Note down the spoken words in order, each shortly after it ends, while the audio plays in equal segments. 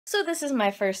So this is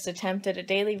my first attempt at a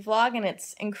daily vlog, and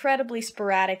it's incredibly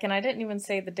sporadic, and I didn't even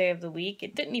say the day of the week.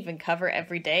 It didn't even cover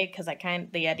every day because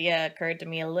the idea occurred to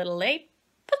me a little late,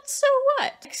 but so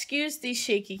what? Excuse the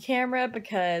shaky camera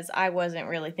because I wasn't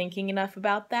really thinking enough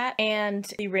about that, and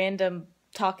the random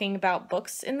talking about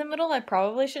books in the middle. I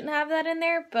probably shouldn't have that in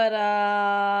there, but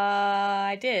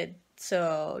I did.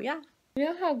 So yeah. You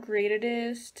know how great it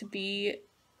is to be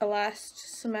a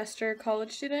last semester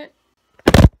college student?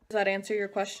 Does that answer your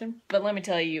question? But let me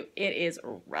tell you, it is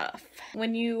rough.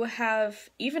 When you have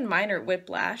even minor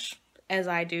whiplash, as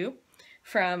I do,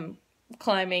 from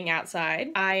climbing outside,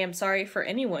 I am sorry for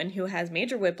anyone who has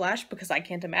major whiplash because I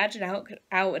can't imagine how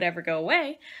it would ever go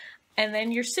away. And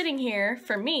then you're sitting here,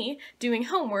 for me, doing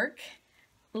homework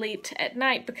late at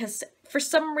night because for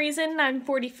some reason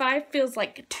 9:45 feels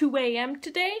like 2 a.m.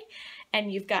 today,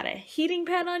 and you've got a heating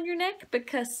pad on your neck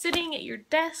because sitting at your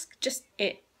desk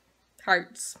it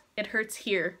hurts. It hurts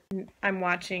here. I'm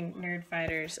watching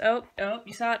Nerdfighters. Oh,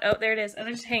 you saw it? Oh, there it is. Oh,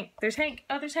 there's Hank. There's Hank.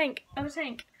 Oh, there's Hank. Oh, there's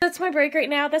Hank. That's my break right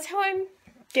now. That's how I'm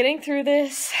getting through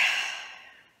this.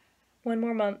 One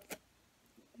more month.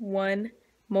 One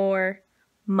more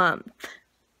month.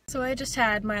 So I just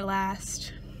had my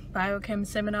last biochem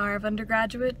seminar of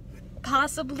undergraduate,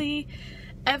 possibly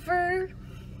ever.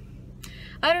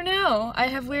 I don't know. I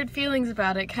have weird feelings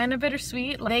about it. Kind of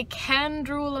bittersweet. They can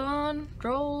drool on,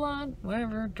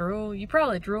 whatever, drool. You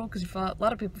probably drool because a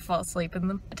lot of people fall asleep in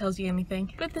them. It tells you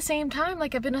anything. But at the same time,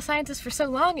 like, I've been a scientist for so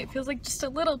long, it feels like just a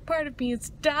little part of me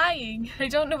is dying. I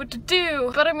don't know what to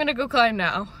do. But I'm gonna go climb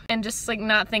now and just, like,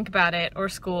 not think about it or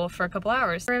school for a couple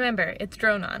hours. Remember, it's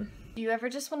drone on. Do you ever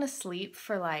just want to sleep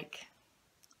for, like,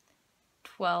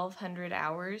 1,200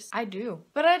 hours? I do.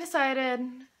 But I decided,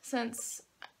 since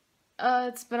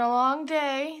it's been a long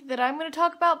day, that I'm going to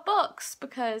talk about books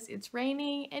because it's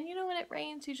raining, and you know when it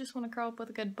rains you just want to curl up with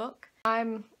a good book.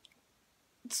 I'm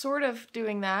sort of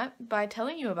doing that by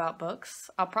telling you about books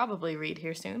I'll probably read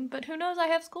here soon, but who knows, I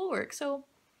have schoolwork, so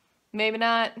maybe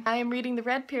not. I am reading The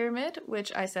Red Pyramid,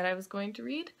 which I said I was going to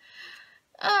read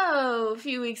a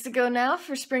few weeks ago now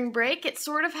for spring break. It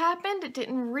sort of happened. It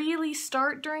didn't really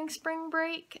start during spring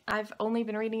break. I've only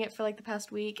been reading it for like the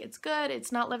past week. It's good.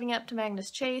 It's not living up to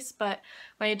Magnus Chase, but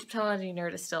my Egyptology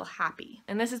nerd is still happy.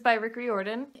 And this is by Rick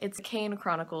Riordan. It's Kane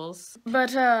Chronicles.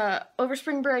 But over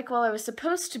spring break, while I was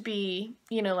supposed to be,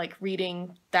 you know, like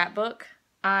reading that book,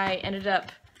 I ended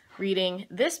up reading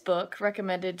this book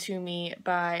recommended to me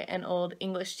by an old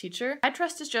English teacher. I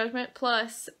trust his judgment,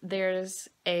 plus there's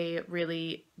a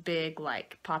really big,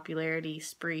 like, popularity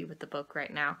spree with the book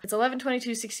right now. It's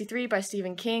 11/22/63 by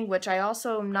Stephen King, which I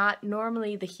also am not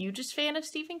normally the hugest fan of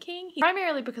Stephen King,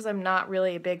 primarily because I'm not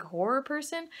really a big horror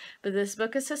person, but this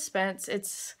book is suspense.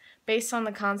 It's based on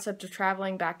the concept of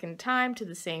traveling back in time to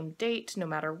the same date, no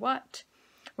matter what,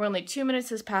 where only 2 minutes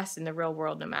has passed in the real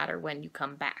world no matter when you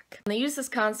come back. And they use this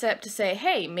concept to say,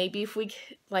 hey, maybe if we,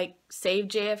 like, save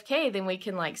JFK, then we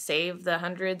can, like, save the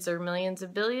hundreds or millions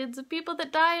of billions of people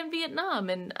that die in Vietnam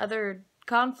and other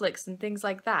conflicts and things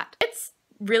like that. It's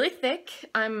really thick.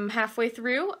 I'm halfway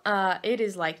through. It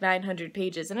is like 900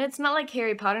 pages, and it's not like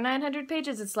Harry Potter 900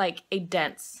 pages, it's like a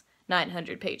dense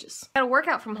 900 pages. I got a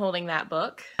workout from holding that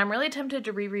book. I'm really tempted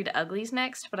to reread Uglies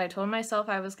next, but I told myself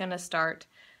I was gonna start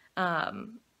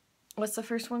what's the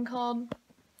first one called?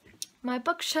 My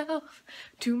bookshelf,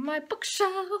 to my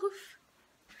bookshelf.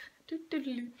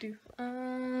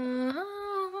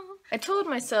 I told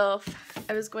myself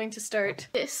I was going to start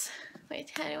this.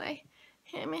 Wait, how do I?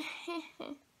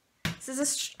 This is a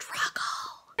struggle.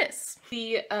 This.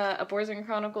 The Abortion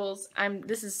Chronicles.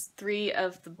 This is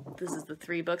the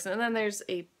 3 books, and then there's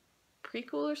a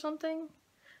prequel or something.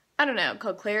 I don't know,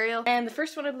 called Clariel. And the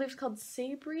first one I believe is called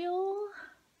Sabriel.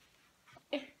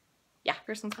 Yeah,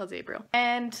 first one's called Sabriel.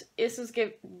 And this was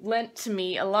lent to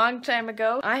me a long time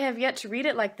ago. I have yet to read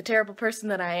it like the terrible person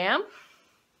that I am.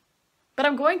 But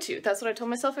I'm going to. That's what I told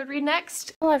myself I'd read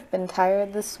next. Well, I've been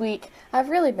tired this week. I've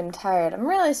really been tired. I'm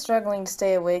really struggling to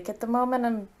stay awake at the moment.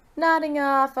 I'm nodding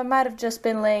off. I might have just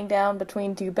been laying down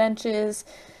between 2 benches.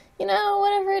 You know,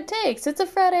 whatever it takes. It's a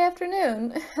Friday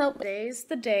afternoon. Help me. Today's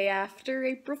the day after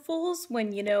April Fool's,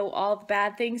 when you know all the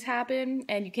bad things happen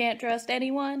and you can't trust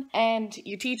anyone, and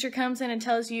your teacher comes in and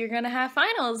tells you you're gonna have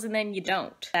finals and then you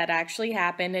don't. That actually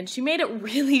happened, and she made it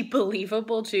really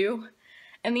believable too.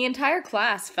 And the entire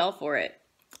class fell for it.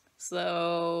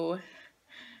 So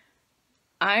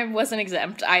I wasn't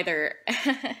exempt either.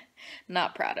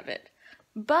 Not proud of it.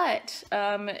 But,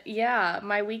 yeah,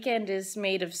 my weekend is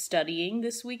made of studying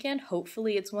this weekend.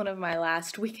 Hopefully it's one of my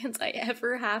last weekends I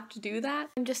ever have to do that.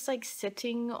 I'm just, like,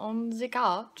 sitting on the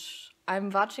couch.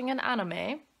 I'm watching an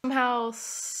anime. Somehow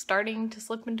starting to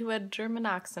slip into a German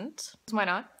accent. Why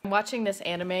not? I'm watching this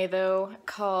anime though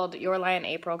called Your Lie in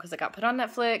April because it got put on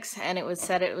Netflix and it was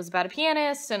about a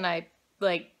pianist and I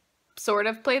like sort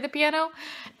of play the piano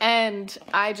and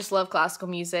I just love classical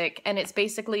music and it's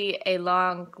basically a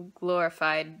long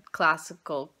glorified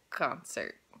classical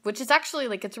concert, which is actually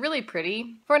like it's really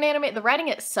pretty for an anime. The writing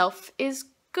itself is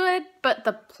good, but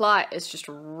the plot is just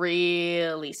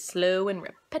really slow and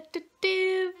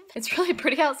repetitive. It's really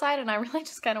pretty outside and I really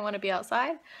just kind of want to be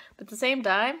outside, but at the same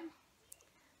time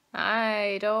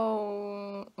I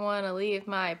don't want to leave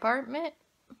my apartment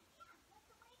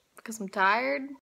because I'm tired.